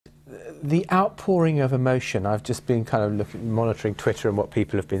the outpouring of emotion, I've just been kind of monitoring Twitter and what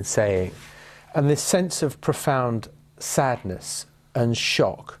people have been saying, and this sense of profound sadness and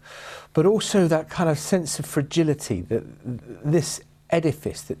shock, but also that kind of sense of fragility that this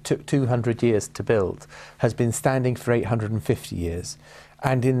edifice that took 200 years to build has been standing for 850 years.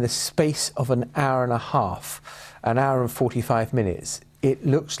 And in the space of an hour and a half, an hour and 45 minutes, it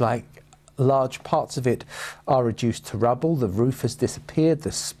looks like large parts of it are reduced to rubble. The roof has disappeared.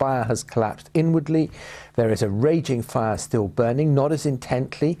 The spire has collapsed inwardly. There is a raging fire still burning, not as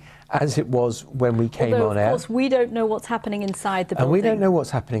intently as it was when we came on air. Of course, we don't know what's happening inside the building. And we don't know what's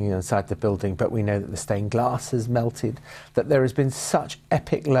happening inside the building, but we know that the stained glass has melted, that there has been such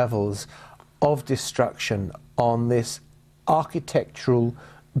epic levels of destruction on this architectural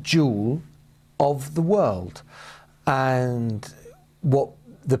jewel of the world. And what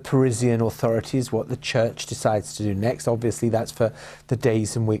the Parisian authorities, what the church decides to do next, obviously that's for the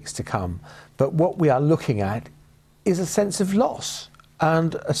days and weeks to come. But what we are looking at is a sense of loss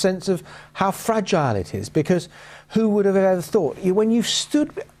and a sense of how fragile it is, because who would have ever thought, when you've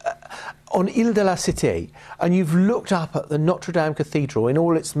stood on Ile de la Cité and you've looked up at the Notre-Dame cathedral in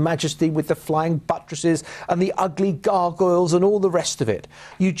all its majesty with the flying buttresses and the ugly gargoyles and all the rest of it,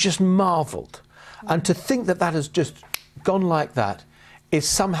 you just marvelled. And to think that that has just gone like that is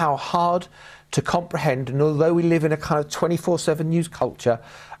somehow hard to comprehend, and although we live in a kind of 24/7 news culture,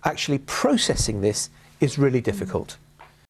 actually processing this is really difficult.